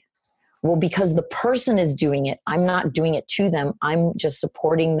freed. Well, because the person is doing it, I'm not doing it to them. I'm just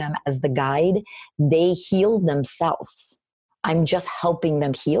supporting them as the guide. They heal themselves. I'm just helping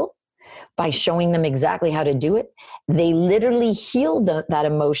them heal by showing them exactly how to do it. They literally heal that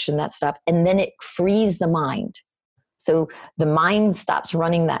emotion, that stuff, and then it frees the mind. So the mind stops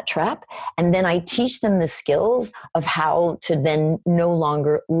running that trap, and then I teach them the skills of how to then no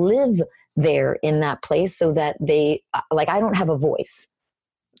longer live there in that place, so that they, like, I don't have a voice.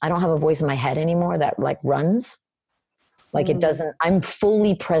 I don't have a voice in my head anymore that like runs. Like it doesn't, I'm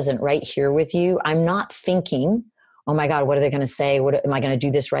fully present right here with you. I'm not thinking, oh my God, what are they going to say? Am I going to do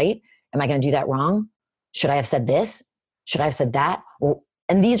this right? Am I going to do that wrong? Should I have said this? Should I have said that? Well,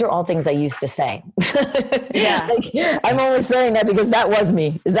 and these are all things I used to say. Yeah. I'm only saying that because that was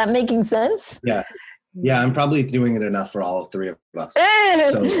me. Is that making sense? Yeah. Yeah, I'm probably doing it enough for all 3 of us.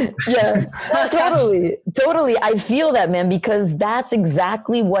 So. Yeah, totally. I feel that, man, because that's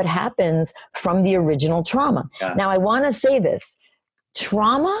exactly what happens from the original trauma. Yeah. Now, I want to say this.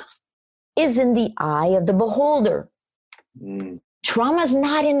 Trauma is in the eye of the beholder. Trauma is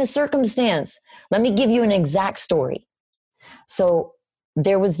not in the circumstance. Let me give you an exact story. So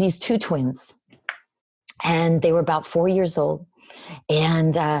there was these 2 twins, and they were about 4 years old,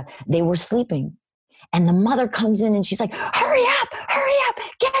 and they were sleeping. And the mother comes in and she's like, hurry up,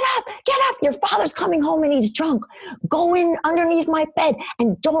 get up. Your father's coming home and he's drunk. Go in underneath my bed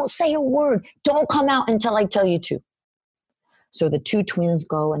and don't say a word. Don't come out until I tell you to. So the 2 twins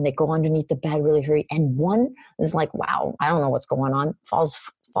go and they go underneath the bed really hurried. And one is like, wow, I don't know what's going on. Falls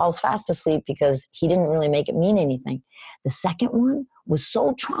fast asleep because he didn't really make it mean anything. The second one was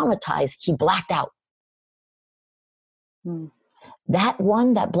so traumatized, he blacked out. That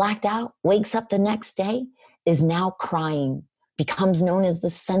one that blacked out wakes up the next day is now crying, becomes known as the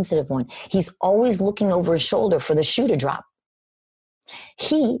sensitive one. He's always looking over his shoulder for the shoe to drop.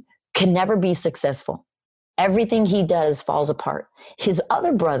 He can never be successful. Everything he does falls apart. His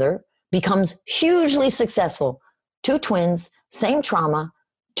other brother becomes hugely successful. 2 twins, same trauma,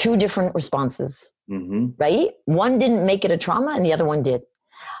 2 different responses, right? One didn't make it a trauma and the other one did.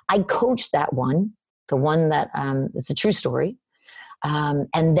 I coached that one, the one that, it's a true story.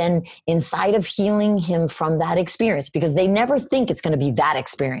 And then inside of healing him from that experience, because they never think it's going to be that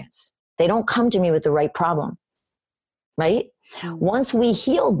experience. They don't come to me with the right problem, right? Once we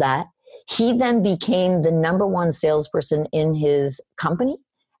healed that, he then became the #1 salesperson in his company.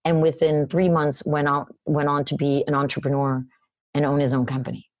 And within 3 months went on to be an entrepreneur and own his own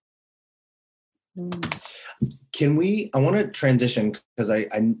company. I want to transition because I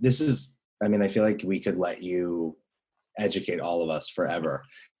feel like we could let you educate all of us forever.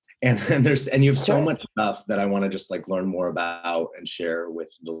 And you have so much stuff that I want to just like learn more about and share with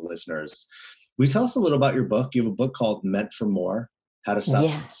the listeners. Will you tell us a little about your book? You have a book called Meant for More, How to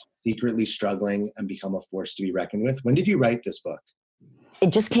Stop Secretly Struggling and Become a Force to be Reckoned with. When did you write this book?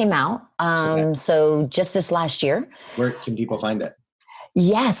 It just came out. So just this last year. Where can people find it?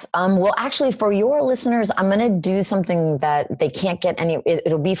 Yes. Well, actually, for your listeners, I'm going to do something that they can't get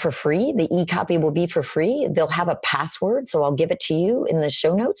it'll be for free. The e-copy will be for free. They'll have a password. So I'll give it to you in the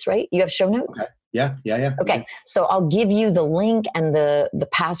show notes, right? You have show notes? Okay. Yeah. Okay. So I'll give you the link and the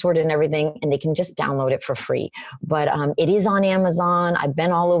password and everything, and they can just download it for free. But it is on Amazon. I've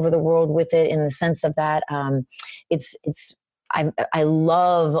been all over the world with it in the sense of that. I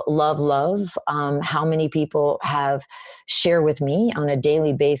love how many people have shared with me on a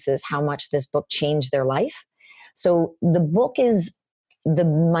daily basis how much this book changed their life. So the book is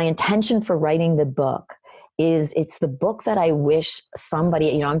my intention for writing the book is it's the book that I wish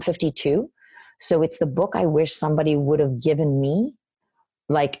somebody, I'm 52. So it's the book I wish somebody would have given me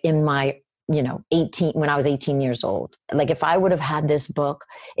like in my 18, when I was 18 years old. Like if I would have had this book,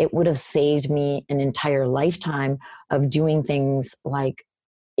 it would have saved me an entire lifetime of doing things like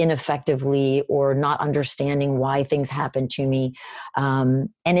ineffectively or not understanding why things happen to me. And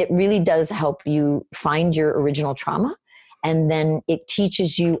it really does help you find your original trauma. And then it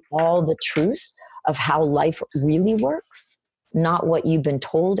teaches you all the truths of how life really works, not what you've been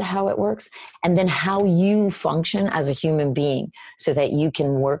told how it works, and then how you function as a human being so that you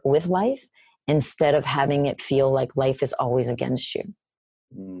can work with life instead of having it feel like life is always against you.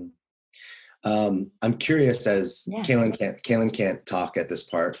 I'm curious as Kaylin can't talk at this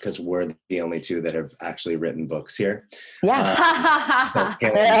part because we're the only 2 that have actually written books here.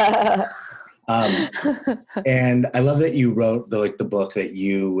 And I love that you wrote the book that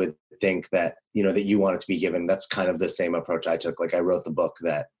you would think that, that you wanted to be given. That's kind of the same approach I took. Like I wrote the book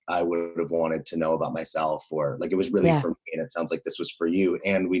that I would have wanted to know about myself, or like it was really for me. And it sounds like this was for you.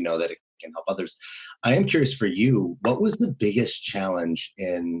 And we know that it can help others. I am curious for you, what was the biggest challenge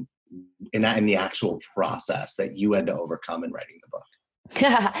in the actual process that you had to overcome in writing the book?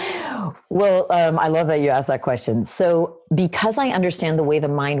 Well, I love that you asked that question. So because I understand the way the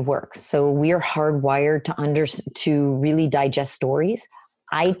mind works, so we are hardwired to really digest stories.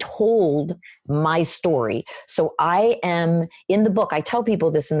 I told my story. So I am in the book. I tell people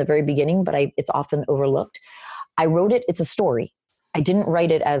this in the very beginning, but it's often overlooked. I wrote it. It's a story. I didn't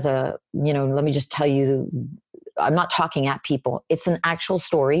write it as let me just tell you, I'm not talking at people. It's an actual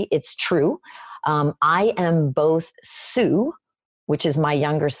story. It's true. I am both Sue, which is my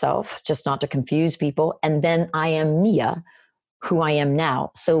younger self, just not to confuse people. And then I am Mia, who I am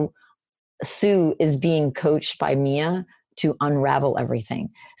now. So Sue is being coached by Mia to unravel everything.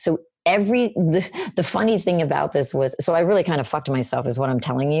 So the funny thing about this was, so I really kind of fucked myself is what I'm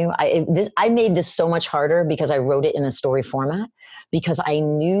telling you. I made this so much harder because I wrote it in a story format, because I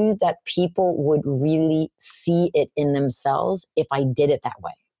knew that people would really see it in themselves if I did it that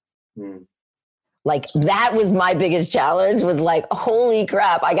way. Like that was my biggest challenge, was like, holy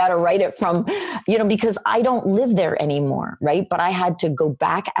crap, I got to write it from, because I don't live there anymore. Right. But I had to go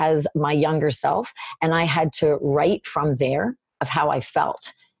back as my younger self, and I had to write from there of how I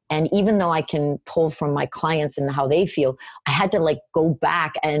felt. And even though I can pull from my clients and how they feel, I had to go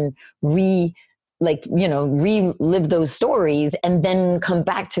back and relive those stories and then come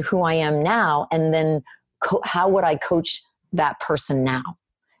back to who I am now. And then how would I coach that person now?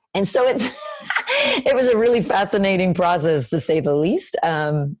 And so it was a really fascinating process, to say the least.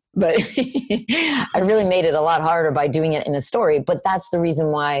 But I really made it a lot harder by doing it in a story. But that's the reason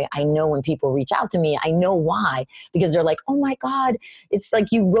why I know when people reach out to me, I know why, because they're like, oh my God, it's like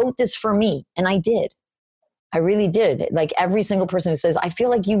you wrote this for me. And I did. I really did. Like every single person who says, I feel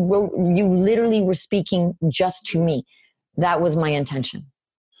like you literally were speaking just to me. That was my intention.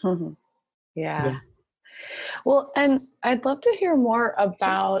 Yeah. Well, and I'd love to hear more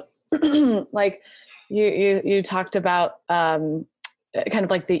about like you talked about kind of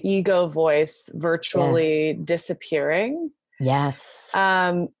like the ego voice virtually disappearing. Yes.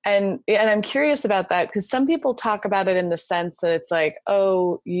 And I'm curious about that because some people talk about it in the sense that it's like,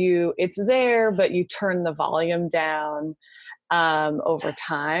 it's there, but you turn the volume down over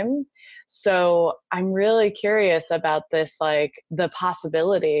time. So I'm really curious about this, like the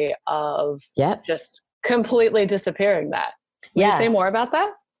possibility of just completely disappearing that. Can you say more about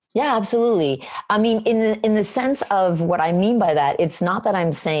that? Yeah, absolutely. I mean, in the sense of what I mean by that, it's not that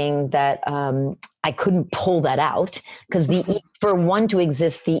I'm saying that I couldn't pull that out, because for one to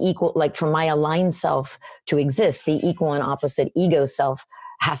exist, the equal, like for my aligned self to exist, the equal and opposite ego self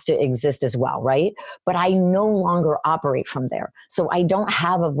has to exist as well, right? But I no longer operate from there. So I don't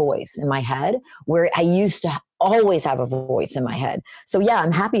have a voice in my head where I used to always have a voice in my head. So yeah,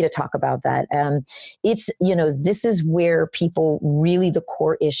 I'm happy to talk about that. It's, this is where people really, the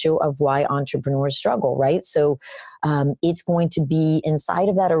core issue of why entrepreneurs struggle, right? So it's going to be inside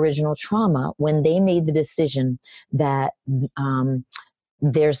of that original trauma when they made the decision that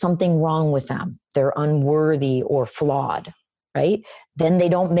there's something wrong with them. They're unworthy or flawed, right? Then they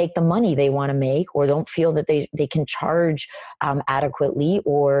don't make the money they want to make, or don't feel that they can charge adequately,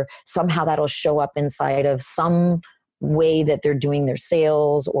 or somehow that'll show up inside of some way that they're doing their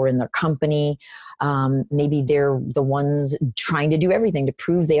sales or in their company. Maybe they're the ones trying to do everything to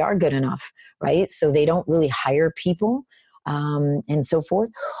prove they are good enough, right? So they don't really hire people and so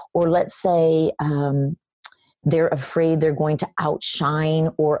forth. Or let's say they're afraid they're going to outshine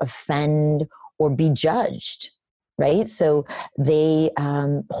or offend or be judged. Right? So they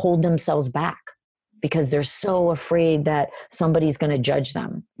hold themselves back because they're so afraid that somebody's going to judge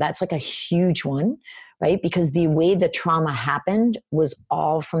them. That's like a huge one, right? Because the way the trauma happened was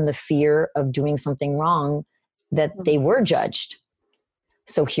all from the fear of doing something wrong, that they were judged.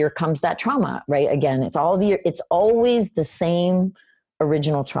 So here comes that trauma, right? Again, it's always the same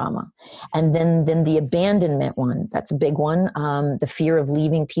original trauma. And then the abandonment one, that's a big one. The fear of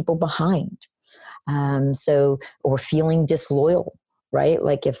leaving people behind. Or feeling disloyal, right?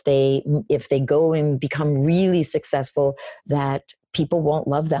 Like if they go and become really successful, that people won't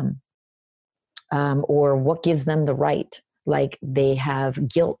love them, or what gives them the right, like they have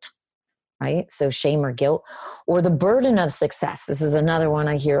guilt, right? So shame or guilt, or the burden of success. This is another one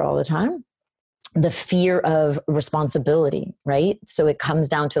I hear all the time. The fear of responsibility, right? So it comes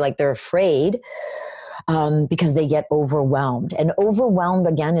down to like they're afraid because they get overwhelmed. And overwhelmed,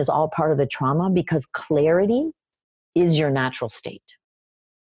 again, is all part of the trauma, because clarity is your natural state.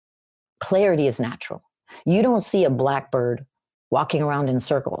 Clarity is natural. You don't see a blackbird walking around in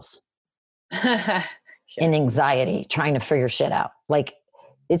circles in anxiety, trying to figure shit out. Like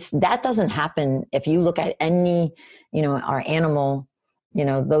that doesn't happen. If you look at any, our animal,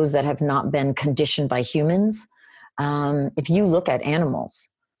 those that have not been conditioned by humans, if you look at animals,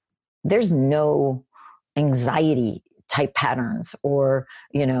 there's no anxiety type patterns or,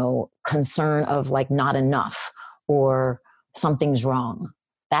 concern of like not enough or something's wrong.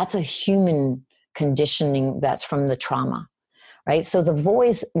 That's a human conditioning that's from the trauma, right? So the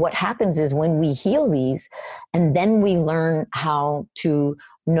voice, what happens is when we heal these and then we learn how to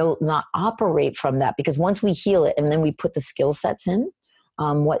not operate from that, because once we heal it and then we put the skill sets in,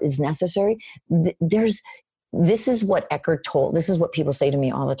 what is necessary, this is what Eckhart Tolle, this is what people say to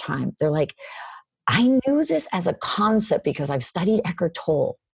me all the time. They're like, I knew this as a concept because I've studied Eckhart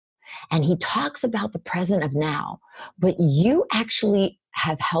Tolle and he talks about the present of now, but you actually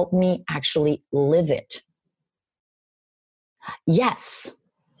have helped me actually live it. Yes,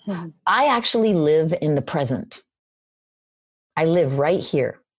 I actually live in the present. I live right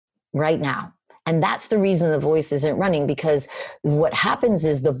here, right now. And that's the reason the voice isn't running, because what happens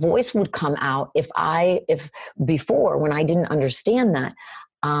is the voice would come out if before, when I didn't understand that,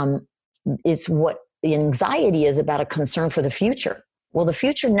 it's what the anxiety is about, a concern for the future. Well, the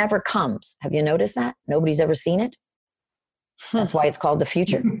future never comes. Have you noticed that? Nobody's ever seen it. That's why it's called the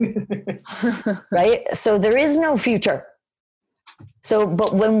future. Right? So there is no future. So,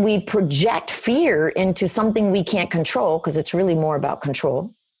 but when we project fear into something we can't control, because it's really more about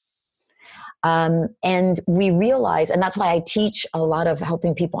control, and we realize, and that's why I teach a lot of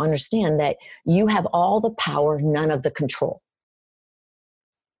helping people understand that you have all the power, none of the control.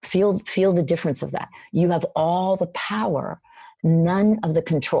 Feel the difference of that. You have all the power, none of the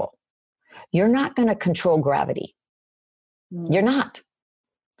control. You're not going to control gravity. You're not.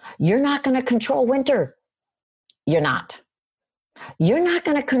 You're not going to control winter. You're not. You're not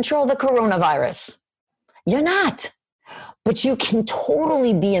going to control the coronavirus. You're not. But you can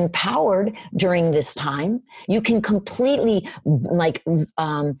totally be empowered during this time. You can completely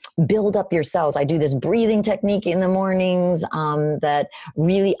build up your cells. I do this breathing technique in the mornings that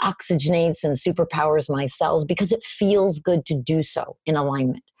really oxygenates and superpowers my cells because it feels good to do so in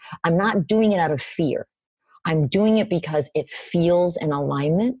alignment. I'm not doing it out of fear. I'm doing it because it feels in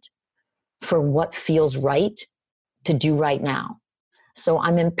alignment for what feels right to do right now. So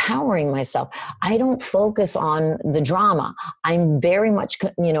I'm empowering myself. I don't focus on the drama. I'm very much,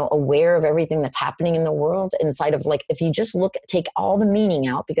 aware of everything that's happening in the world inside of if you just take all the meaning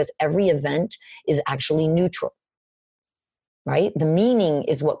out, because every event is actually neutral, right? The meaning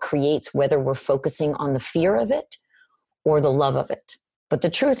is what creates whether we're focusing on the fear of it or the love of it. But the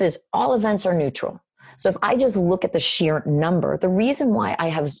truth is all events are neutral. So if I just look at the sheer number, the reason why I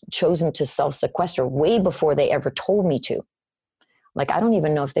have chosen to self-sequester way before they ever told me to, I don't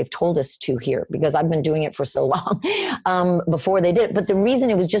even know if they've told us to here because I've been doing it for so long before they did. But the reason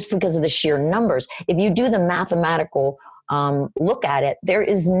it was just because of the sheer numbers. If you do the mathematical look at it, there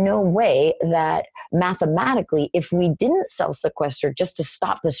is no way that mathematically, if we didn't self-sequester just to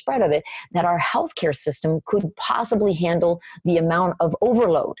stop the spread of it, that our healthcare system could possibly handle the amount of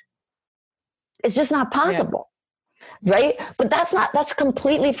overload. It's just not possible. Yeah. Right? But that's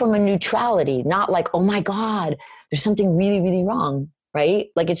completely from a neutrality, not oh my God, there's something really, really wrong, right?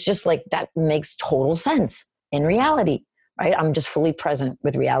 It's just that makes total sense in reality, right? I'm just fully present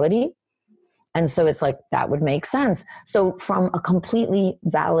with reality. And so it's that would make sense. So from a completely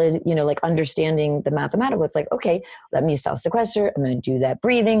valid, understanding the mathematical, it's okay, let me self-sequester. I'm going to do that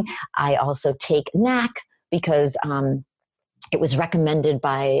breathing. I also take NAC because it was recommended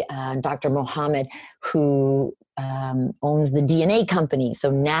by Dr. Mohammed, who owns the DNA company. So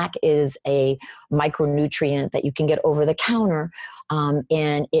NAC is a micronutrient that you can get over the counter,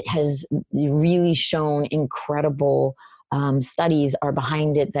 and it has really shown incredible studies are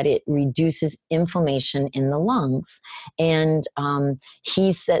behind it that it reduces inflammation in the lungs. And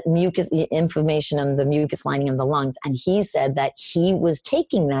he said inflammation in the mucus lining of the lungs. And he said that he was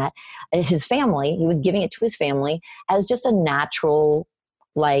taking that, his family, he was giving it to his family as just a natural,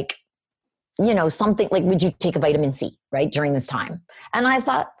 something would you take a vitamin C, right, during this time? And I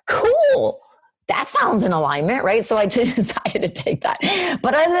thought, cool. That sounds in alignment, right? So I decided to take that.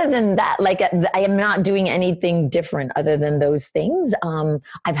 But other than that, I am not doing anything different other than those things.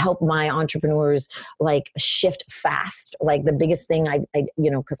 I've helped my entrepreneurs shift fast. The biggest thing I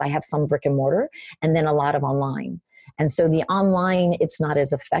because I have some brick and mortar and then a lot of online. And so the online, it's not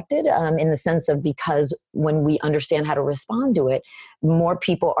as affected in the sense of because when we understand how to respond to it, more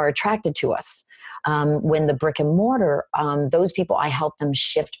people are attracted to us. When the brick and mortar, those people, I help them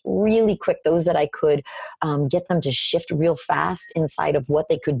shift really quick. Those that I could get them to shift real fast inside of what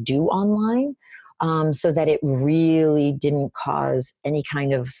they could do online so that it really didn't cause any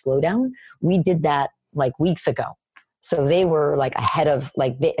kind of slowdown. We did that weeks ago. So they were ahead of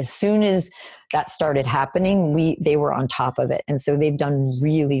as soon as that started happening, they were on top of it. And so they've done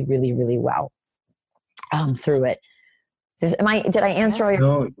really, really, really well through it. Did I answer all your?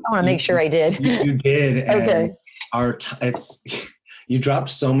 No, I want to make sure I did. You did. Okay. You dropped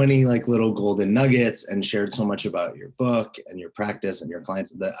so many little golden nuggets and shared so much about your book and your practice and your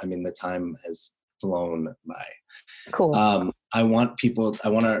clients that the time has flown by. Cool. I want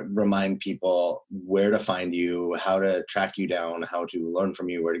to remind people where to find you, how to track you down, how to learn from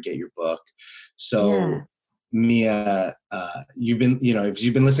you, where to get your book. So yeah. Mia, you've been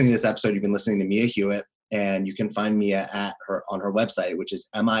listening to this episode, you've been listening to Mia Hewitt, and you can find Mia on her website, which is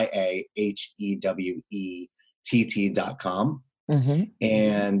miahewett.com. Mm-hmm.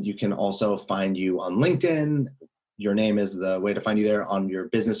 And you can also find you on LinkedIn. Your name is the way to find you there. On your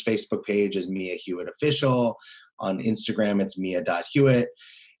business Facebook page is Mia Hewitt Official. On Instagram, it's mia.hewitt.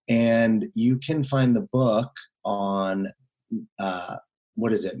 And you can find the book on,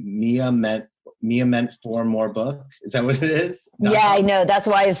 what is it? Mia Meant for More book. Is that what it is? Yeah, I know. That's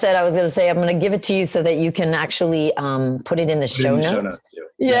why I said I was going to say, I'm going to give it to you so that you can actually put it in the show notes.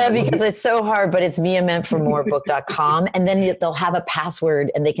 Yeah, because it's so hard, but it's miameantformorebook.com. And then they'll have a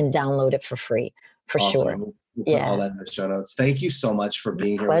password and they can download it for free, for sure. We'll put all that in the show notes. Thank you so much for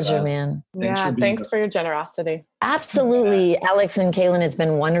being here. Pleasure, man. Thanks for your generosity. Absolutely. Yeah. Alex and Kaylin, it's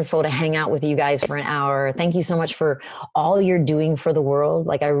been wonderful to hang out with you guys for an hour. Thank you so much for all you're doing for the world.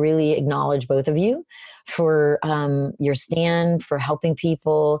 I really acknowledge both of you for your stand, for helping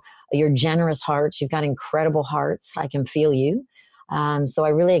people, your generous hearts. You've got incredible hearts. I can feel you. So I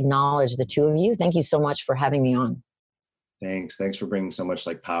really acknowledge the two of you. Thank you so much for having me on. Thanks for bringing so much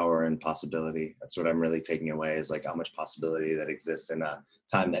like power and possibility. That's what I'm really taking away, is like how much possibility that exists in a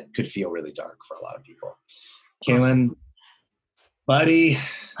time that could feel really dark for a lot of people. Kaylin, buddy,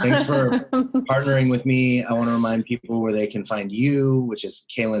 thanks for partnering with me. I want to remind people where they can find you, which is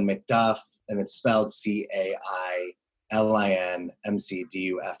Kaylin McDuff, and it's spelled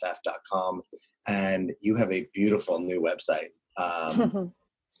CAILINMCDUFF.com. And you have a beautiful new website.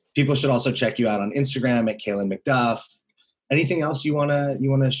 People should also check you out on Instagram at Kaylin McDuff. Anything else you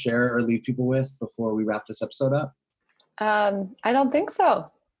wanna share or leave people with before we wrap this episode up? I don't think so.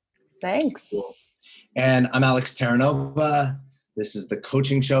 Thanks. Cool. And I'm Alex Terranova. This is the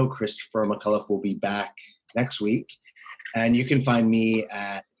Coaching Show. Christopher McCullough will be back next week. And you can find me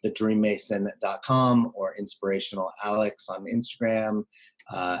at thedreammason.com or Inspirational Alex on Instagram.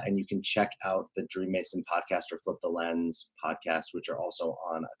 And you can check out the Dream Mason podcast or Flip the Lens podcast, which are also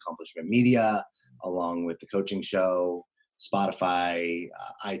on Accomplishment Media, along with the Coaching Show, Spotify,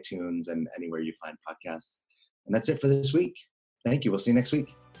 iTunes, and anywhere you find podcasts. And that's it for this week. Thank you. We'll see you next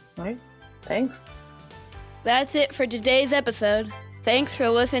week. All right. Thanks. That's it for today's episode. Thanks for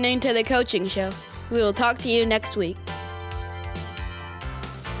listening to The Coaching Show. We will talk to you next week.